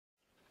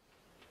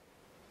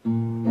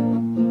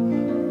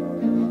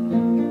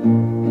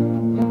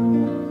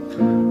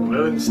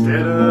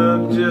Instead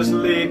of just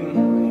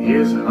leading,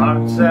 his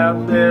heart's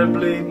out there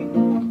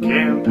bleeding,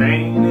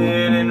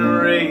 campaigning and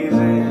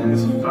raising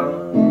his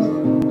funds,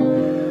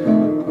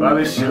 while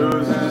he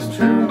shows his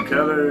true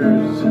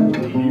colors.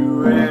 The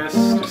U.S.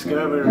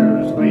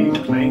 discovers we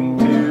cling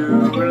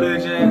to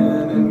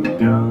religion and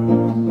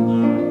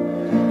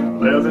guns.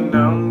 Well, the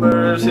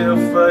numbers he'll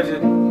fudge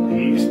it,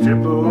 he's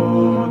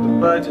tripled the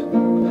budget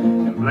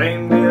and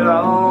blamed it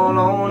all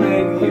on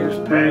 8 years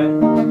past.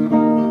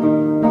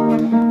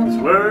 His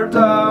words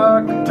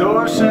are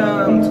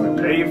contortions, we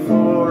pay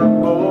for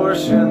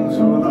abortions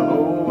for the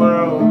whole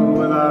world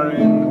with our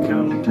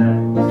income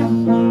tax.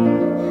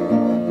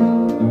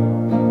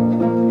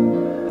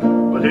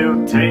 Well,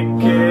 he'll take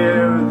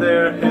care of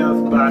their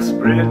health by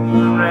spreading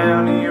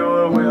around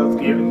your wealth,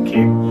 giving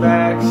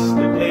kickbacks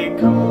to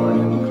Acorn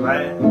and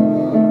Class.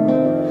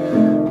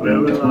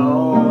 Well, with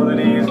all that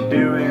he's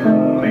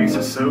doing makes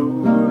the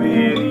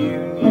Soviet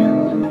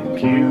Union and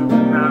Cuba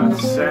not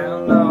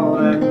sound all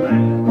that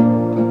bad.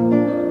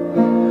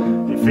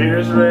 He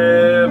fears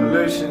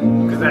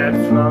revolution, cause that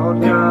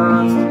flawed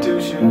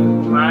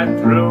constitution might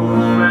throw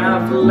him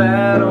out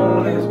flat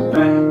on his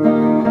back.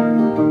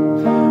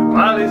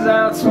 While he's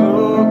out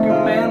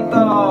smoking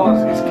menthols,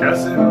 he's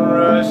cussing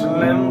Rush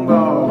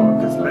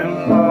Limbaugh, cause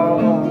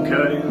Limbaugh won't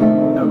cut him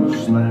no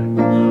slack.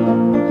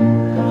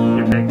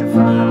 You picked a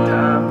fine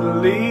time to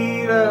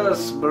lead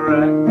us,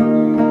 Barack,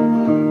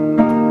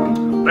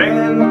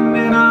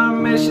 abandoning our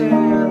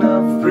mission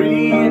of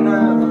freeing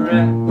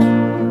Iraq.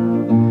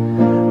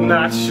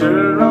 Not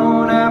sure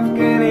on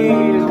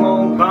Afghanis,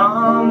 won't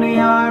bomb the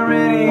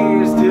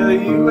Iranians till the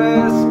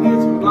U.S.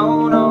 gets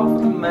blown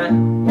off the map.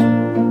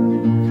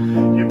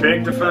 You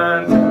picked a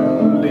fine time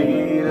to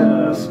lead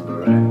us,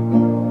 Barack.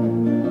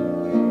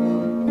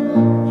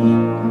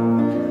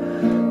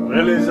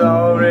 Well, he's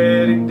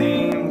already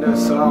deemed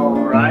us all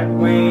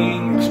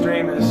right-wing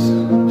extremists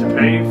to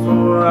pay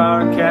for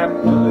our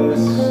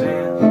capitalist sin.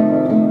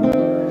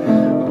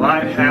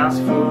 White House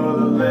for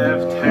the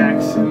left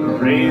taxing,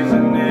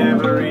 raising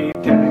every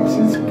tax.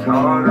 It's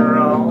Carter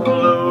all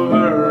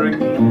over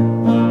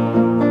again.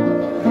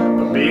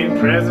 But being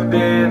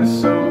president is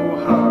so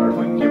hard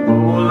when you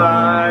bowl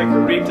like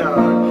a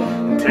retard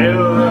and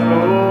tell the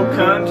whole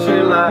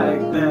country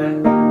like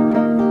that.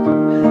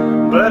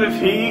 But if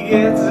he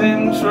gets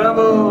in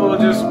trouble,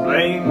 just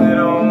blame it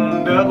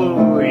on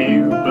double.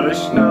 You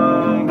Bush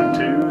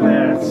 #2,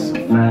 that's a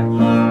fact.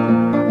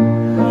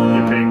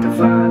 You picked a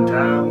fine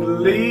time to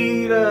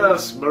lead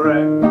us,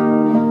 Barack,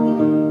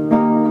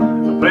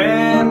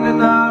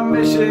 abandon our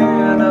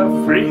mission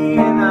of freeing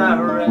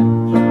Iraq.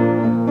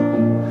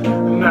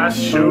 Not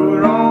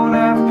sure on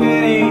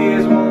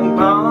Afghanis, won't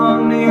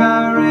bomb the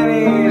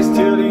Iranians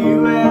till the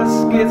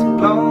U.S. gets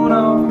blown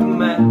off the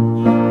map.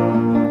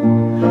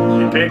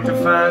 You picked a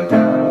fine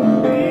time to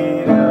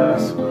lead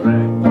us,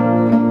 Barack.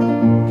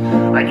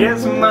 I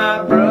guess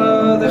my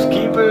brother's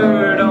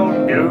keeper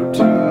don't go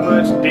too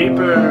much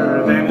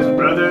deeper than his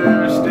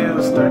brother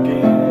still stuck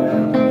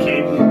in the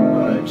Canyon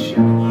mud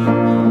shack.